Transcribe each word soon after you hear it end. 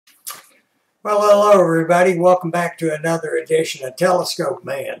Well, hello everybody. Welcome back to another edition of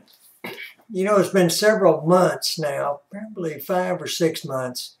TelescopeMan. You know, it's been several months now, probably 5 or 6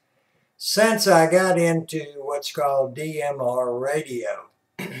 months, since I got into what's called DMR radio,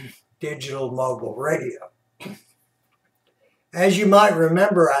 digital mobile radio. As you might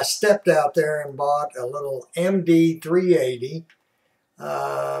remember, I stepped out there and bought a little MD380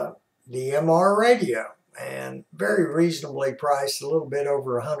 DMR radio, and very reasonably priced, a little bit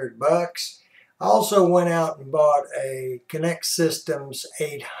over $100. I also went out and bought a Connect Systems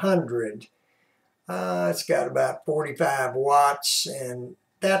 800. It's got about 45 watts, and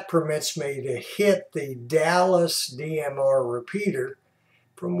that permits me to hit the Dallas DMR repeater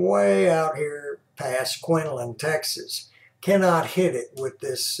from way out here past Quinlan, Texas. Cannot hit it with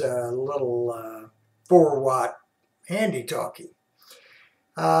this little 4-watt handy-talkie.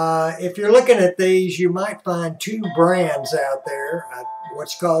 If you're looking at these, you might find two brands out there,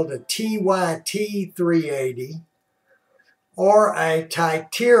 what's called a TYT 380 or a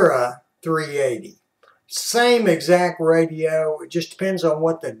Tyera 380. Same exact radio, it just depends on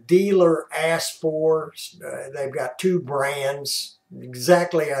what the dealer asked for. They've got two brands,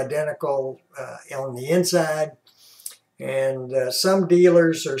 exactly identical on the inside. And some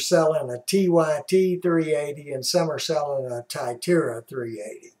dealers are selling a TYT 380 and some are selling a Tyera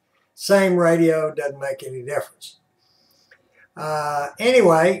 380. Same radio, doesn't make any difference.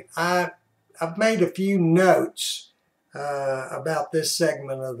 Anyway, I've made a few notes about this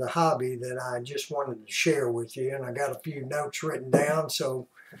segment of the hobby that I just wanted to share with you. And I got a few notes written down, so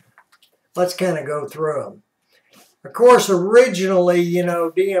let's kind of go through them. Of course, originally, you know,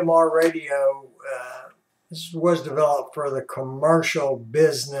 DMR radio this was developed for the commercial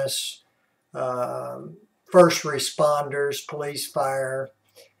business, first responders, police, fire,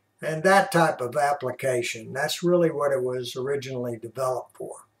 and that type of application. That's really what it was originally developed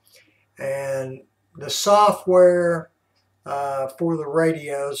for. And the software for the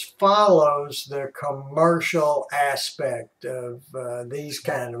radios follows the commercial aspect of these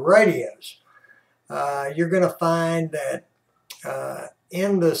kind of radios. You're going to find that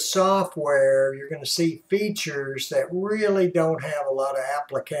in the software, you're going to see features that really don't have a lot of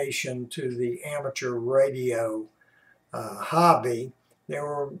application to the amateur radio hobby. They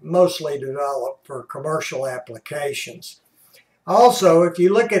were mostly developed for commercial applications. Also, if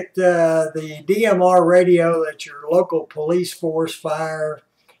you look at the DMR radio that your local police force, fire,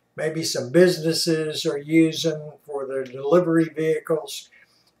 maybe some businesses are using for their delivery vehicles,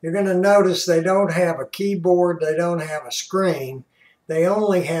 you're going to notice they don't have a keyboard, they don't have a screen. They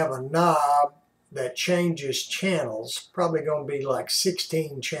only have a knob that changes channels, probably going to be like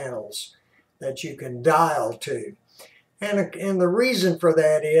 16 channels that you can dial to. And the reason for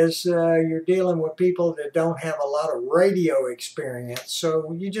that is you're dealing with people that don't have a lot of radio experience.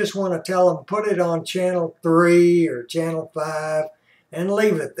 So you just want to tell them, put it on channel 3 or channel 5 and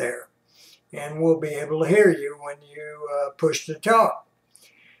leave it there. And we'll be able to hear you when you push the talk.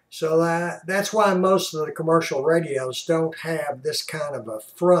 So that's why most of the commercial radios don't have this kind of a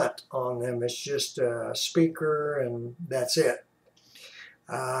front on them. It's just a speaker and that's it.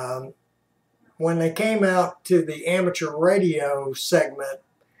 When they came out to the amateur radio segment,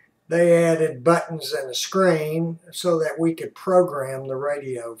 they added buttons and a screen so that we could program the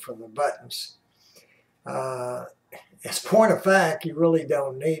radio from the buttons. As a point of fact, you really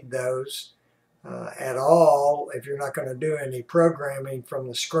don't need those at all if you're not going to do any programming from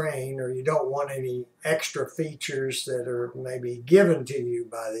the screen, or you don't want any extra features that are maybe given to you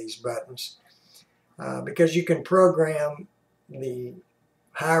by these buttons, because you can program the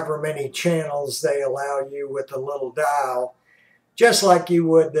however many channels they allow you with the little dial, just like you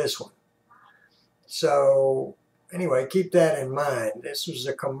would this one. So anyway, keep that in mind. This was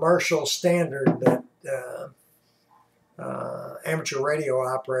a commercial standard that amateur radio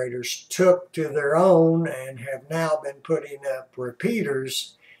operators took to their own and have now been putting up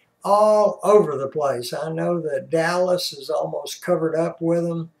repeaters all over the place. I know that Dallas is almost covered up with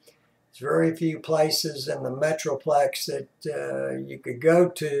them. There's very few places in the Metroplex that you could go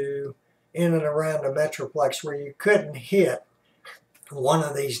to in and around the Metroplex where you couldn't hit one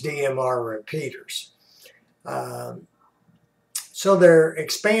of these DMR repeaters. So they're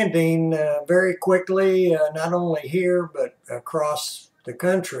expanding very quickly, not only here, but across the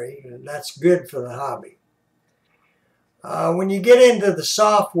country, and that's good for the hobby. When you get into the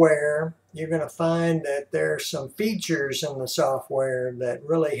software, you're going to find that there are some features in the software that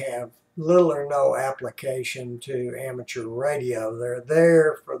really have little or no application to amateur radio. They're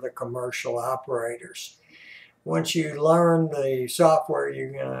there for the commercial operators. Once you learn the software,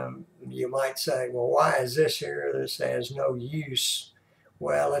 you might say, well, why is this here? This has no use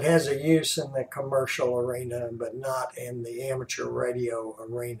Well, it has a use in the commercial arena, but not in the amateur radio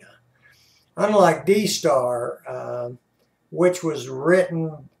arena. Unlike D-Star, which was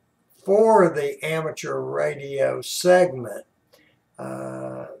written for the amateur radio segment,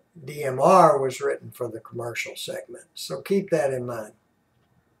 DMR was written for the commercial segment. So keep that in mind.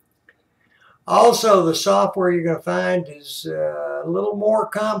 Also, the software you're going to find is a little more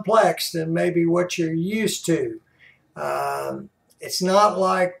complex than maybe what you're used to. It's not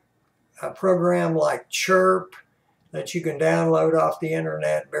like a program like Chirp that you can download off the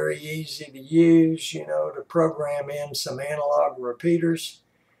internet, very easy to use, you know, to program in some analog repeaters.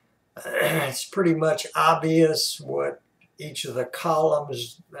 It's pretty much obvious what each of the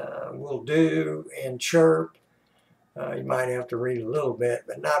columns will do in Chirp. You might have to read a little bit,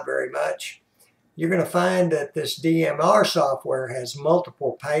 but not very much. You're going to find that this DMR software has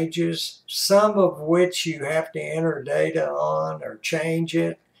multiple pages, some of which you have to enter data on or change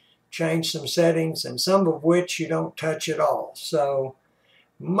it, change some settings, and some of which you don't touch at all. So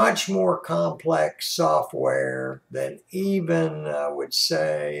much more complex software than even, I would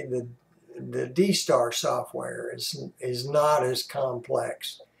say, the D-Star software is not as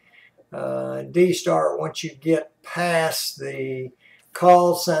complex. D-Star, once you get past the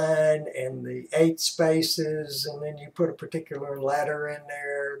call sign and the 8 spaces, and then you put a particular letter in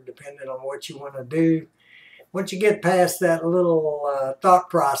there depending on what you want to do. Once you get past that little thought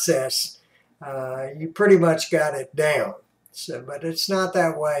process, you pretty much got it down. So, but it's not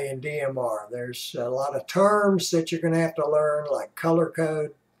that way in DMR. There's a lot of terms that you're going to have to learn, like color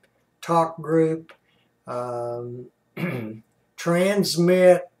code, talk group,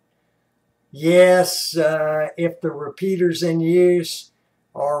 transmit. Yes, if the repeater's in use,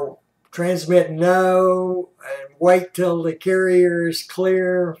 or transmit no, and wait till the carrier is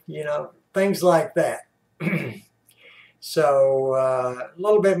clear, you know, things like that. So a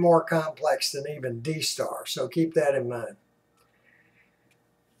little bit more complex than even D-Star, so keep that in mind.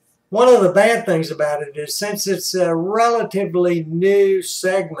 One of the bad things about it is, since it's a relatively new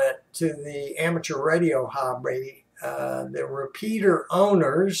segment to the amateur radio hobby, the repeater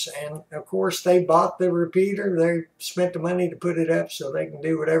owners, and of course they bought the repeater, they spent the money to put it up so they can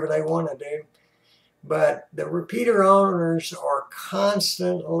do whatever they want to do. But the repeater owners are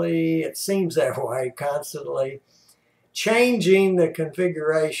constantly, it seems that way, constantly changing the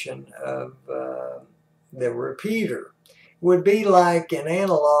configuration of the repeater. It would be like an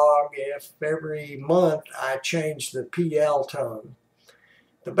analog if every month I changed the PL tone.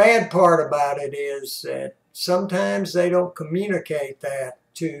 The bad part about it is that sometimes they don't communicate that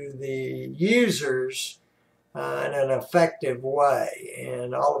to the users in an effective way.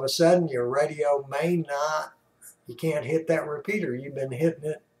 And all of a sudden your radio may not, you can't hit that repeater. You've been hitting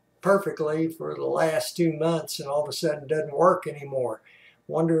it perfectly for the last 2 months and all of a sudden it doesn't work anymore.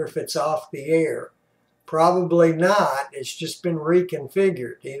 Wonder if it's off the air. Probably not. It's just been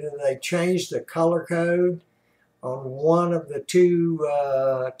reconfigured. Either they changed the color code on one of the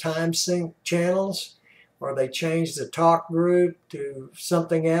 2 time sync channels, or they changed the talk group to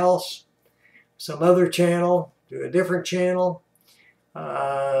something else, some other channel to a different channel.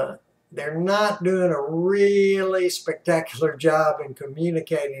 They're not doing a really spectacular job in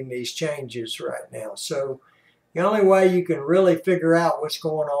communicating these changes right now. So the only way you can really figure out what's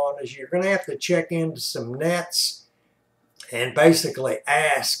going on is you're going to have to check into some nets and basically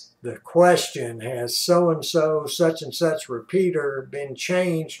ask the question, has so-and-so, such and such repeater been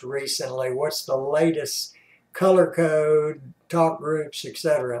changed recently? What's the latest color code, talk groups,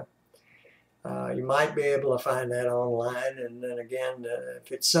 etc.? You might be able to find that online, and then again,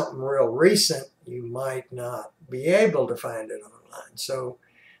 if it's something real recent, you might not be able to find it online. So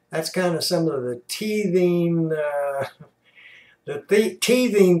that's kind of some of the teething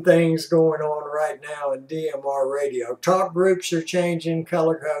teething things going on right now in DMR radio. Talk groups are changing,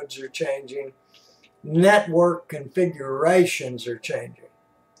 color codes are changing, network configurations are changing.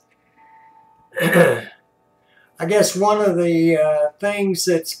 I guess one of the things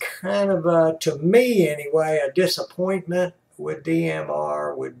that's kind of, to me anyway, a disappointment with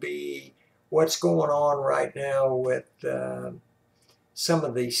DMR would be what's going on right now with some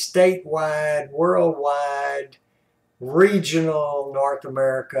of the statewide, worldwide, regional North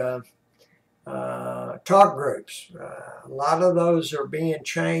America talk groups. A lot of those are being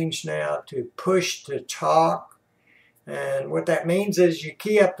changed now to push to talk. And what that means is you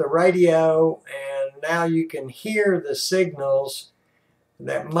key up the radio and now you can hear the signals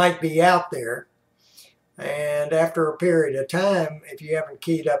that might be out there. And after a period of time, if you haven't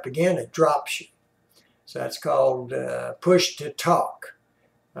keyed up again, it drops you. So that's called push to talk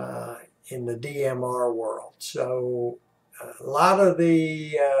in the DMR world. So a lot of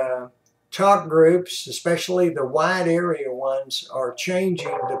the talk groups, especially the wide area ones, are changing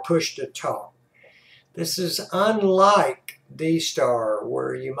to push to talk. This is unlike D-Star,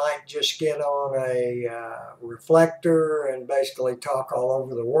 where you might just get on a reflector and basically talk all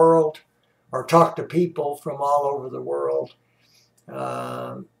over the world, or talk to people from all over the world.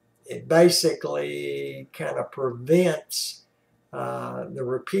 It basically kind of prevents the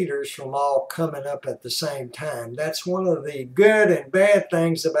repeaters from all coming up at the same time. That's one of the good and bad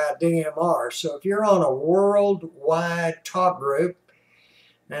things about DMR. So if you're on a worldwide talk group,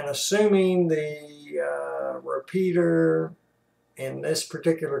 and assuming the repeater in this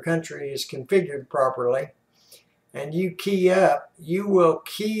particular country is configured properly, and you key up, you will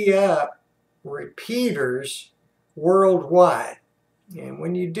key up repeaters worldwide. And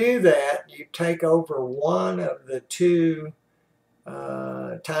when you do that, you take over one of the two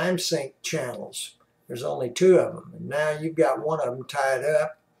time sync channels. There's only two of them, and now you've got one of them tied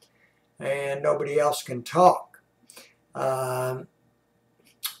up and nobody else can talk. I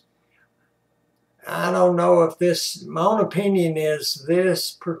don't know if this, my own opinion is this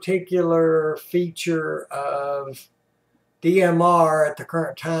particular feature of DMR at the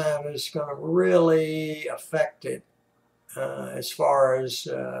current time is going to really affect it as far as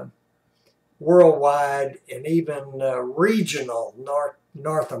worldwide and even regional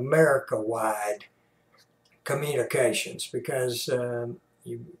North America-wide communications, because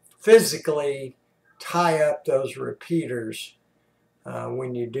you physically tie up those repeaters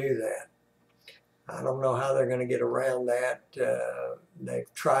when you do that. I don't know how they're going to get around that.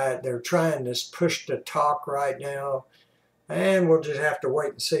 They're trying this push to talk right now, and we'll just have to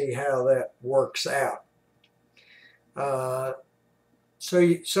wait and see how that works out.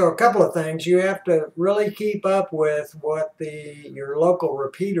 So a couple of things. You have to really keep up with what your local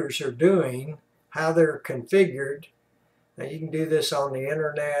repeaters are doing, how they're configured. Now you can do this on the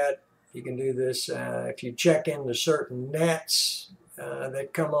internet. You can do this if you check into certain nets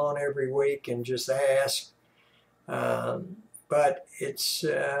that come on every week and just ask. But it's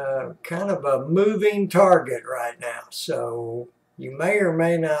kind of a moving target right now, so you may or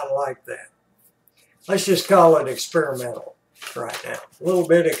may not like that. Let's just call it experimental right now. A little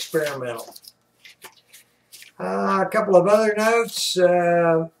bit experimental. A couple of other notes.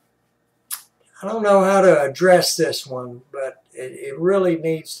 I don't know how to address this one, but it really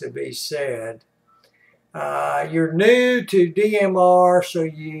needs to be said. You're new to DMR, so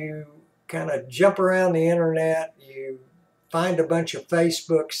you kind of jump around the internet. You find a bunch of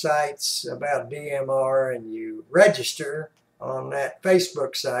Facebook sites about DMR and you register on that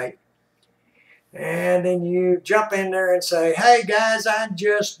Facebook site. And then you jump in there and say, hey guys, I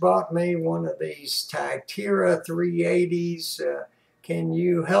just bought me one of these Tyera 380s. Can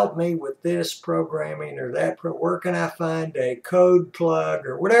you help me with this programming or that? Where can I find a code plug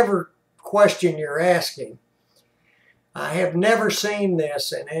or whatever question you're asking? I have never seen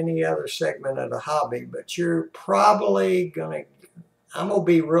this in any other segment of the hobby, but you're probably going to, I'm going to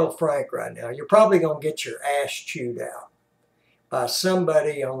be real frank right now, you're probably going to get your ass chewed out by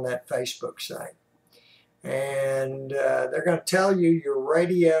somebody on that Facebook site. And they're going to tell you your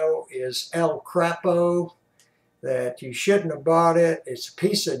radio is El Crapo, that you shouldn't have bought it, it's a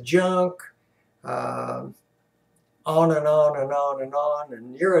piece of junk, on and on and on and on,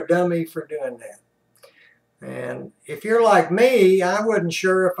 and you're a dummy for doing that. And if you're like me, I wasn't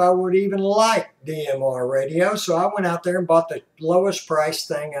sure if I would even like DMR radio, so I went out there and bought the lowest price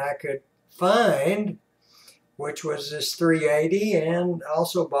thing I could find, which was this 380, and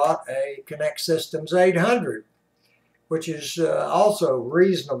also bought a Connect Systems 800, which is also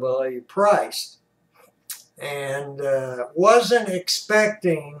reasonably priced. And wasn't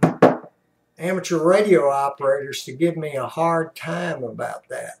expecting amateur radio operators to give me a hard time about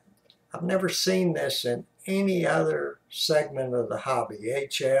that. I've never seen this in any other segment of the hobby,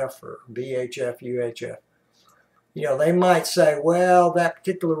 HF or VHF, UHF. You know, they might say, well, that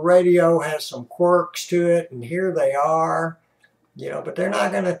particular radio has some quirks to it, and here they are, you know, but they're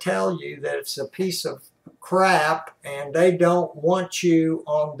not going to tell you that it's a piece of crap and they don't want you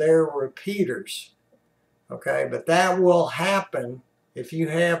on their repeaters. Okay, but that will happen if you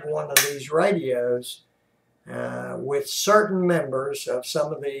have one of these radios with certain members of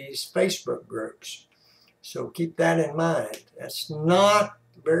some of these Facebook groups. So keep that in mind. That's not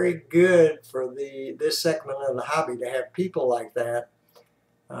very good for this segment of the hobby to have people like that,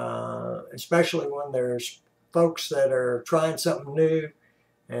 especially when there's folks that are trying something new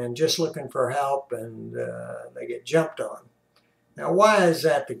and just looking for help, and they get jumped on. Now, why is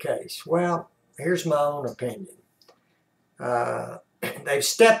that the case? Well, here's my own opinion. they've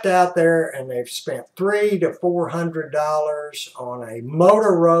stepped out there and they've spent $300 to $400 on a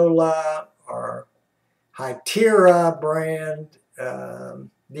Motorola or Tyera brand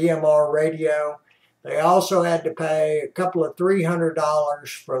DMR radio. They also had to pay a couple of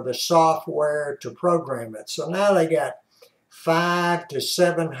 $300 for the software to program it. So now they got $500 to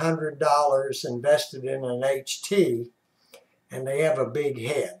 $700 invested in an HT, and they have a big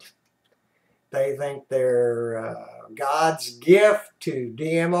head. They think they're God's gift to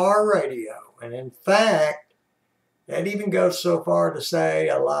DMR radio. And in fact, that even goes so far to say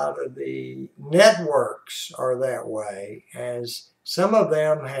a lot of the networks are that way, as some of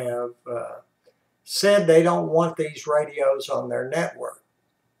them have said they don't want these radios on their network.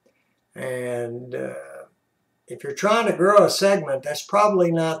 And if you're trying to grow a segment, that's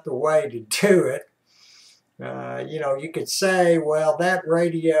probably not the way to do it. You know, you could say, well, that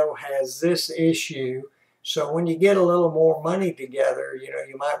radio has this issue, so when you get a little more money together, you know,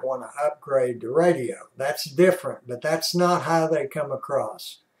 you might want to upgrade the radio. That's different, but that's not how they come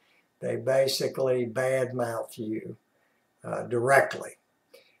across. They basically badmouth you directly.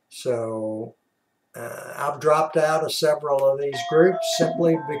 So I've dropped out of several of these groups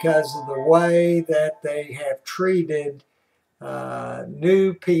simply because of the way that they have treated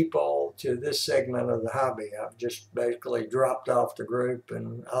new people to this segment of the hobby. I've just basically dropped off the group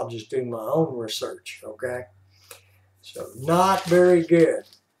and I'll just do my own research, okay? So not very good.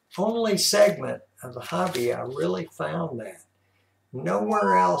 Only segment of the hobby I really found that.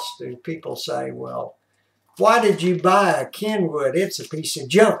 Nowhere else do people say, well, why did you buy a Kenwood? It's a piece of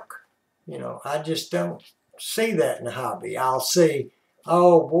junk. You know, I just don't see that in the hobby. I'll see,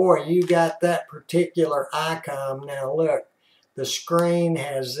 oh boy, you got that particular ICOM. Now look, the screen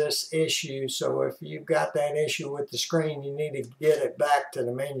has this issue, so if you've got that issue with the screen, you need to get it back to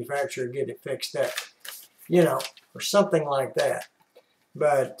the manufacturer, get it fixed up, you know, or something like that.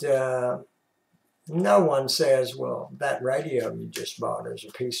 But no one says, well, that radio you just bought is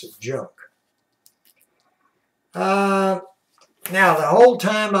a piece of junk. Now, the whole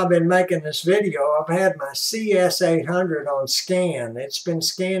time I've been making this video, I've had my CS800 on scan. It's been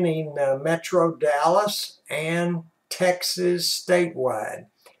scanning Metro Dallas and Texas statewide.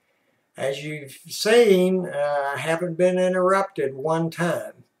 As you've seen, I haven't been interrupted one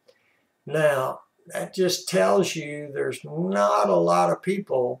time. Now, that just tells you there's not a lot of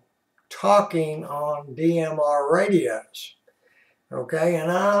people talking on DMR radios. Okay,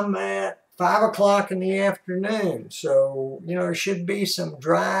 and I'm at 5 o'clock in the afternoon, so, you know, there should be some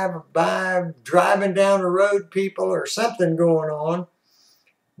driving down the road people or something going on,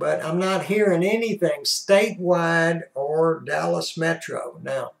 but I'm not hearing anything statewide or Dallas Metro.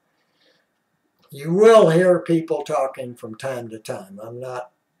 Now, you will hear people talking from time to time. I'm not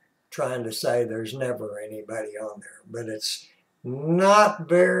trying to say there's never anybody on there, but it's not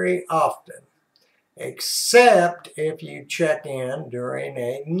very often, except if you check in during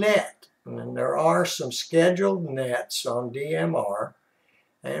a net. And there are some scheduled nets on DMR.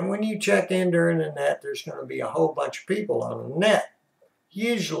 And when you check in during the net, there's going to be a whole bunch of people on the net.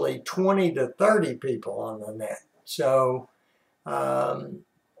 Usually 20 to 30 people on the net. So,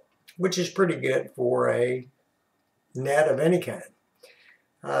 which is pretty good for a net of any kind.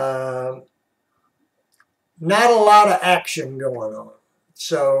 Not a lot of action going on.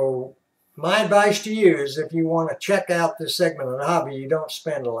 So, my advice to you is if you want to check out this segment of the hobby, you don't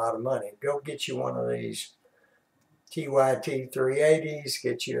spend a lot of money. Go get you one of these TYT 380s,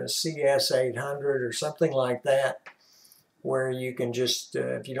 get you a CS800 or something like that, where you can just,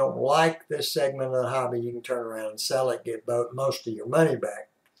 if you don't like this segment of the hobby, you can turn around and sell it, get most of your money back.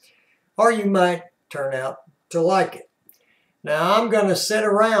 Or you might turn out to like it. Now, I'm going to sit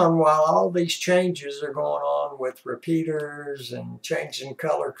around while all these changes are going on with repeaters and changing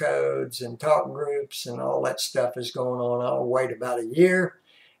color codes and talk groups and all that stuff is going on. I'll wait about a year.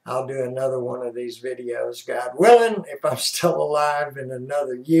 I'll do another one of these videos, God willing, if I'm still alive in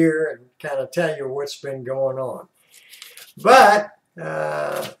another year, and kind of tell you what's been going on. But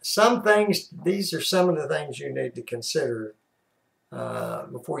some things, these are some of the things you need to consider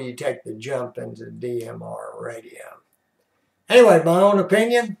before you take the jump into DMR radio. Anyway, my own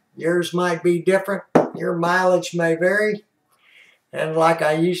opinion, yours might be different. Your mileage may vary. And like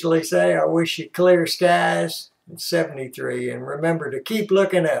I usually say, I wish you clear skies and 73. And remember to keep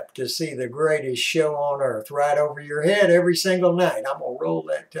looking up to see the greatest show on earth right over your head every single night. I'm going to roll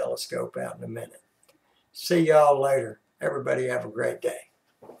that telescope out in a minute. See y'all later. Everybody have a great day.